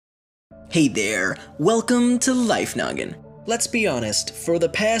Hey there, welcome to Life Noggin. Let's be honest, for the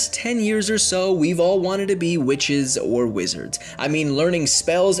past 10 years or so, we've all wanted to be witches or wizards. I mean, learning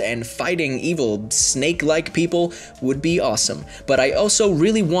spells and fighting evil snake-like people would be awesome, but I also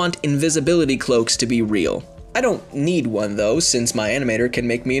really want invisibility cloaks to be real. I don't need one though, since my animator can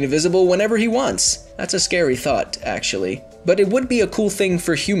make me invisible whenever he wants. That's a scary thought, actually. But it would be a cool thing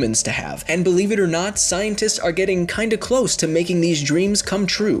for humans to have, and believe it or not, scientists are getting kinda close to making these dreams come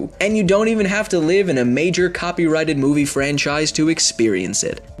true. And you don't even have to live in a major copyrighted movie franchise to experience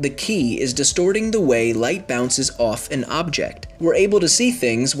it. The key is distorting the way light bounces off an object. We're able to see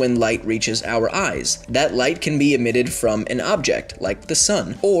things when light reaches our eyes. That light can be emitted from an object, like the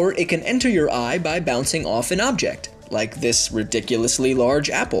sun, or it can enter your eye by bouncing off an object, like this ridiculously large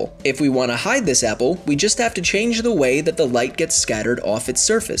apple. If we want to hide this apple, we just have to change the way that the light gets scattered off its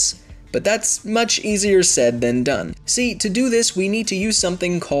surface. But that's much easier said than done. See, to do this, we need to use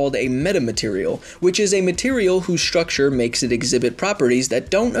something called a metamaterial, which is a material whose structure makes it exhibit properties that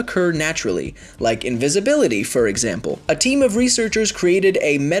don't occur naturally, like invisibility, for example. A team of researchers created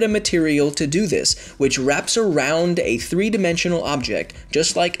a metamaterial to do this, which wraps around a three-dimensional object,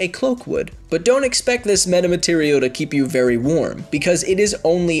 just like a cloak would. But don't expect this metamaterial to keep you very warm, because it is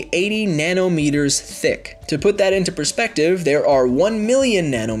only 80 nanometers thick. To put that into perspective, there are 1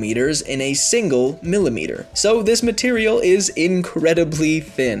 million nanometers in a single millimeter. So this material is incredibly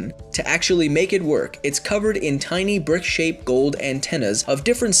thin. To actually make it work, it's covered in tiny brick-shaped gold antennas of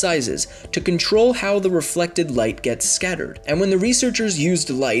different sizes to control how the reflected light gets scattered. And when the researchers used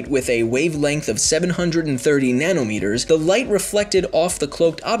light with a wavelength of 730 nanometers, the light reflected off the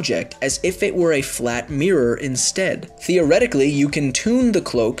cloaked object as if it were a flat mirror instead. Theoretically, you can tune the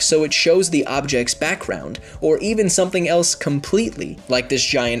cloak so it shows the object's background, or even something else completely. Like this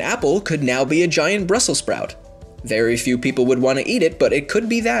giant apple could now be a giant Brussels sprout. Very few people would want to eat it, but it could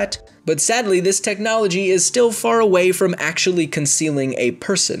be that. But sadly, this technology is still far away from actually concealing a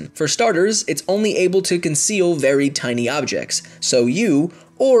person. For starters, it's only able to conceal very tiny objects, so you,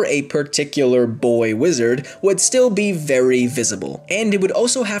 or a particular boy wizard, would still be very visible. And it would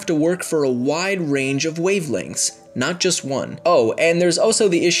also have to work for a wide range of wavelengths, not just one. Oh, and there's also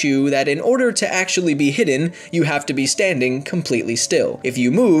the issue that in order to actually be hidden, you have to be standing completely still. If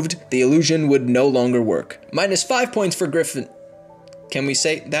you moved, the illusion would no longer work. -5 points for Griffin. Can we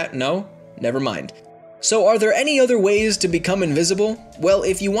say that? No? Never mind. So are there any other ways to become invisible? Well,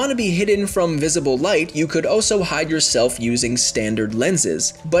 if you want to be hidden from visible light, you could also hide yourself using standard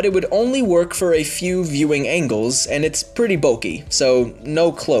lenses. But it would only work for a few viewing angles, and it's pretty bulky, so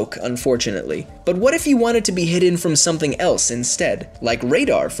no cloak, unfortunately. But what if you wanted to be hidden from something else instead? Like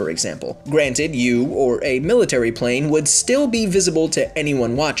radar, for example. Granted, you, or a military plane, would still be visible to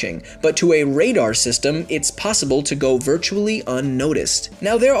anyone watching, but to a radar system, it's possible to go virtually unnoticed.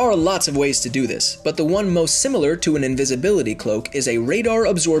 Now, there are lots of ways to do this, but the one most similar to an invisibility cloak is a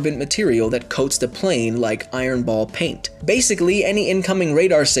radar-absorbent material that coats the plane like iron ball paint. Basically, any incoming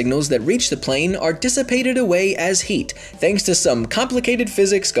radar signals that reach the plane are dissipated away as heat, thanks to some complicated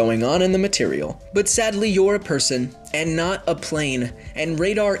physics going on in the material. But sadly, you're a person, and not a plane, and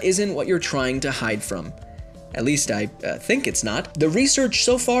radar isn't what you're trying to hide from. At least I think it's not. The research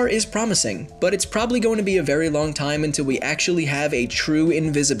so far is promising, but it's probably going to be a very long time until we actually have a true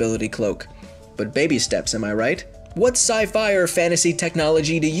invisibility cloak. But baby steps, am I right? What sci-fi or fantasy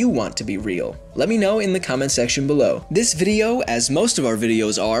technology do you want to be real? Let me know in the comment section below. This video, as most of our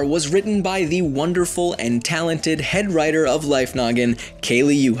videos are, was written by the wonderful and talented head writer of Life Noggin,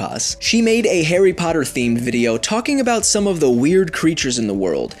 Kaylee Uhas. She made a Harry Potter themed video talking about some of the weird creatures in the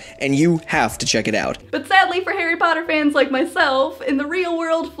world, and you have to check it out. But sadly for Harry Potter fans like myself, in the real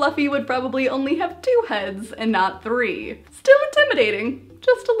world, Fluffy would probably only have 2 heads and not 3. Still intimidating,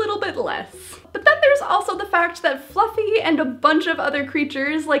 just a little bit less. But then there's also the fact that Fluffy and a bunch of other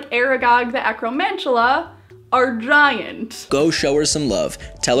creatures like Aragog the Acromantula are giant. Go show her some love.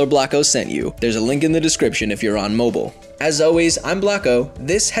 Tell her Blocko sent you. There's a link in the description if you're on mobile. As always, I'm Blocko.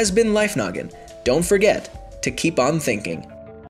 This has been Life Noggin. Don't forget to keep on thinking.